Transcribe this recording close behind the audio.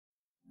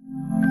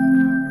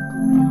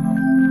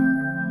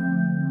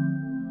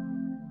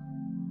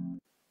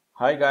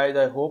Hi guys,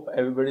 I hope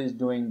everybody is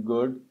doing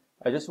good.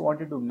 I just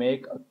wanted to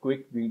make a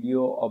quick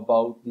video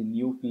about the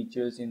new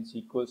features in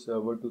SQL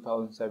Server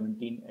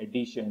 2017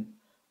 edition.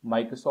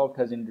 Microsoft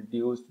has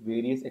introduced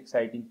various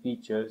exciting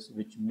features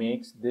which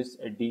makes this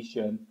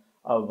edition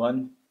a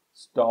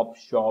one-stop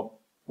shop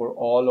for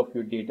all of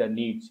your data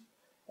needs.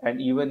 And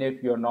even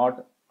if you're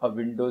not a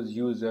Windows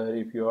user,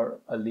 if you're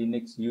a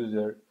Linux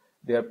user,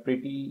 there are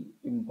pretty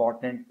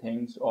important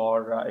things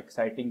or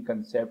exciting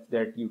concepts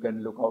that you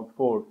can look out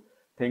for.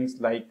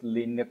 Things like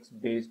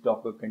Linux-based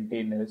Docker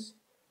containers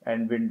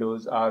and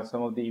Windows are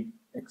some of the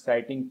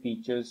exciting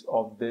features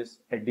of this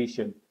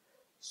edition.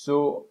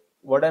 So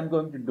what I'm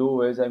going to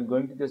do is I'm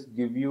going to just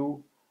give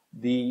you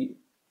the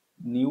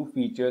new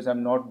features.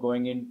 I'm not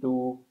going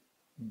into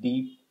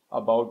deep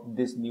about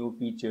these new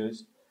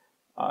features.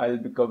 I'll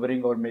be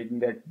covering or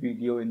making that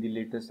video in the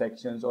later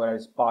sections or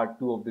as part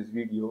 2 of this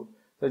video.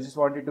 So I just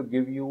wanted to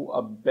give you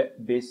a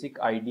basic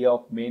idea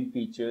of main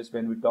features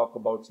when we talk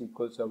about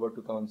SQL Server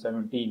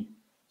 2017.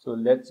 So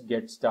let's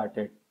get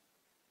started.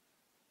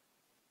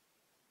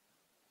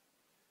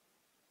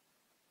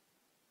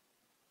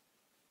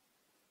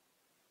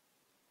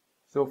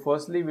 So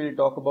firstly, we'll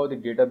talk about the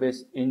database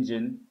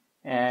engine.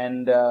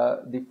 And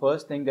the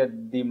first thing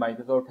that the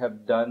Microsoft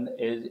have done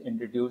is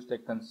introduced the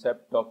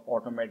concept of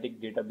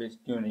automatic database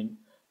tuning.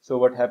 So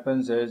what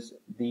happens is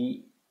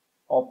the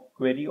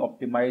query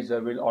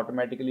optimizer will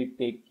automatically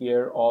take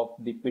care of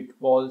the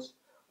pitfalls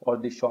or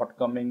the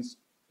shortcomings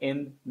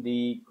in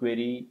the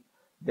query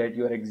that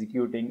you are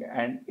executing,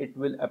 and it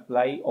will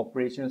apply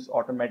operations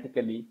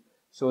automatically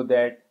so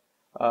that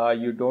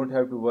you don't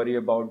have to worry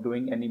about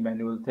doing any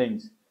manual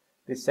things.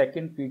 The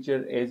second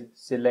feature is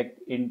select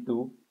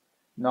into.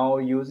 Now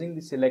using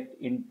the select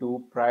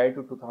into, prior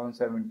to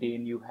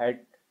 2017 you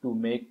had to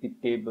make the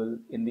table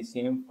in the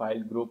same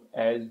file group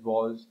as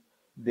was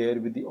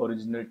there with the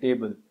original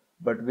table.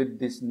 But with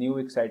this new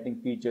exciting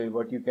feature,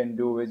 what you can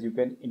do is you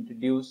can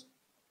introduce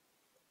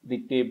the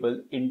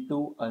table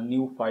into a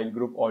new file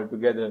group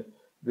altogether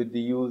with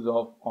the use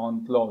of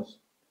on clause.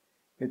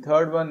 The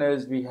third one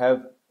is we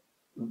have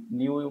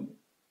new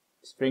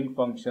string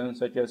functions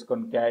such as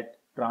concat,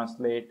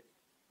 translate,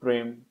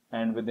 trim,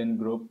 and within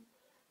group.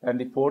 And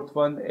the fourth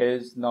one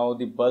is now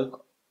the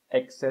bulk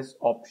access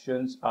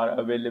options are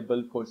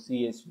available for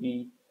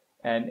CSV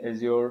and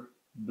Azure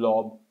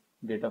blob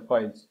data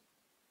files.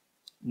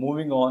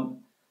 Moving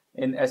on,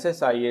 in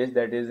SSIS,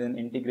 that is in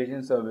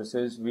integration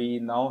services, we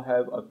now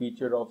have a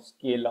feature of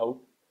scale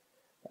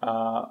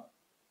out,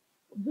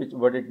 which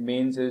what it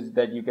means is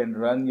that you can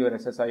run your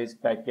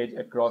SSIS package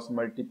across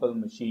multiple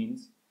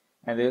machines.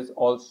 And there's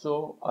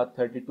also a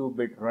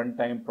 32-bit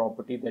runtime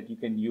property that you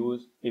can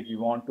use if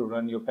you want to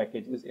run your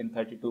packages in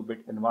 32-bit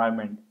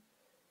environment.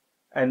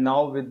 And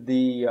now with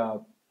the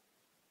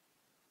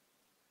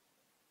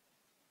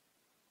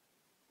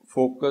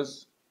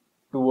focus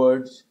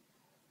towards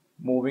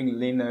moving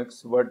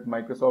Linux, what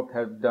Microsoft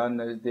have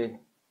done is they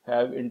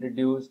have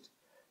introduced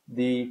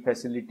the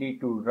facility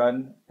to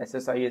run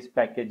SSIS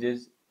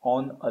packages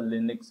on a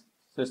Linux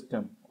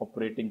system,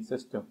 operating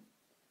system.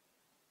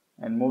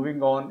 And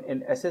moving on,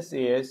 in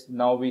SSAS,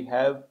 now we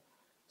have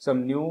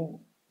some new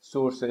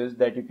sources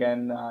that you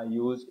can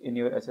use in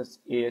your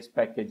SSAS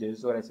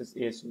packages or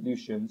SSAS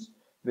solutions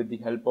with the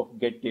help of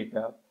get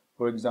data.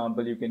 For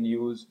example, you can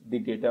use the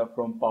data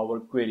from Power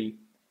Query.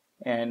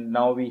 And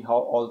now we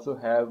also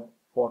have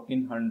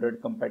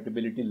 1400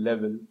 compatibility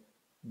level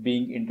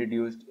being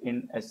introduced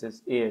in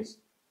SSAS.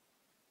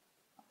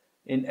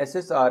 In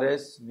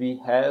SSRS,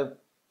 we have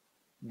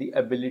the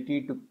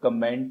ability to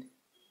comment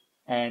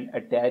and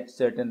attach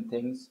certain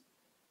things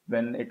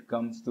when it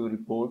comes to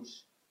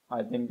reports.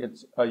 I think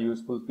it's a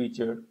useful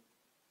feature.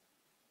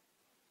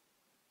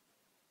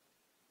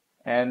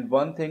 And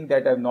one thing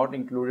that I've not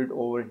included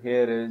over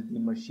here is the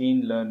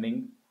machine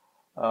learning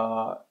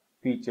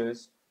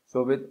features.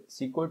 So with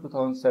SQL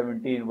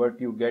 2017,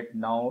 what you get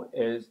now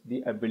is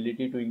the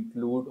ability to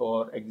include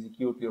or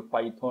execute your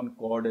Python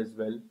code as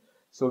well.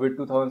 So with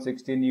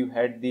 2016, you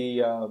had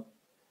the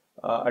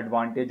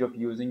advantage of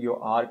using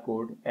your R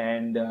code,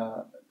 and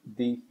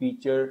the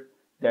feature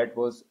that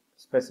was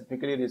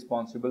specifically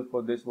responsible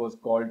for this was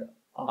called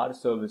R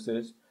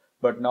services.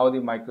 But now the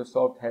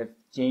Microsoft has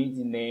changed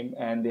the name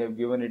and they have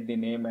given it the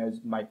name as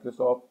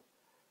Microsoft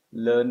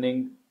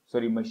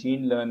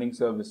Machine Learning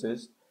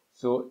Services.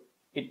 So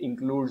it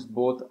includes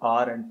both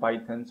R and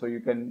Python. So you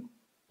can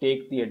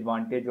take the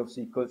advantage of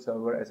SQL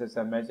Server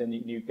SSMS and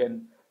you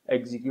can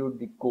execute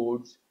the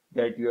codes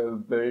that you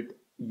have built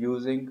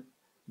using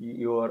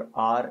your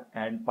R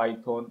and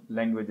Python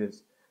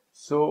languages.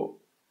 So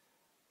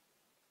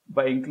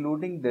by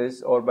including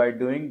this or by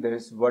doing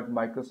this, what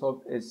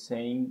Microsoft is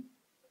saying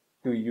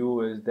to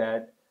you is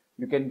that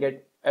you can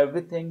get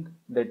everything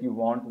that you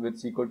want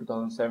with SQL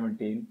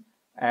 2017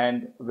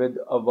 and with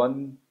a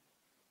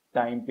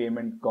one-time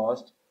payment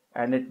cost,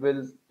 and it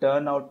will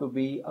turn out to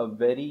be a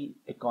very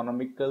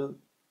economical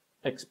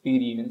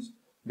experience.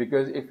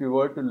 Because if you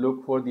were to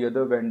look for the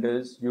other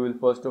vendors, you will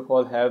first of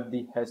all have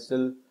the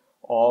hassle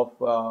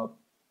of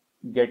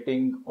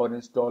getting or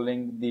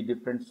installing the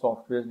different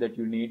softwares that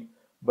you need.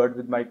 But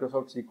with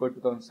Microsoft SQL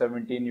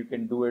 2017, you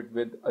can do it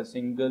with a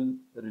single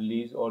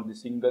release or the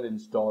single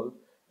install,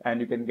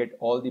 and you can get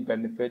all the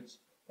benefits,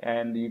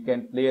 and you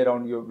can play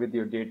around with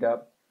your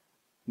data,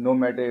 no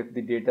matter if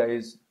the data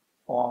is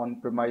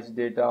on-premise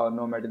data or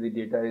no matter the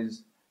data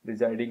is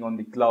residing on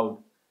the cloud.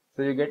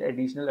 So you get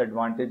additional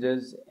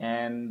advantages,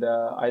 and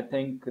I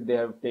think they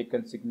have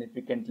taken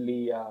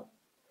significantly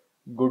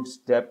good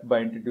step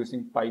by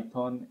introducing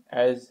Python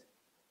as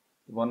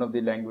one of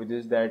the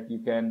languages that you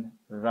can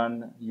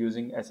run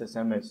using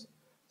SSMS.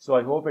 So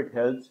I hope it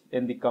helps.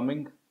 In the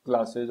coming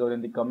classes or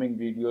in the coming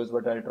videos,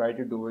 what I'll try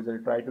to do is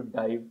I'll try to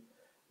dive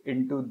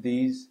into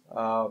these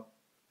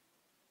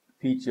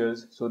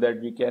features so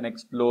that we can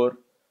explore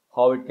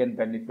how it can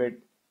benefit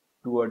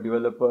to a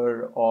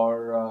developer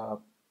or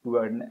to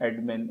an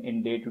admin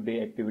in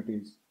day-to-day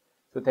activities.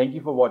 So thank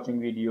you for watching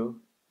video.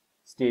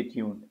 Stay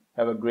tuned.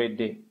 Have a great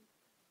day.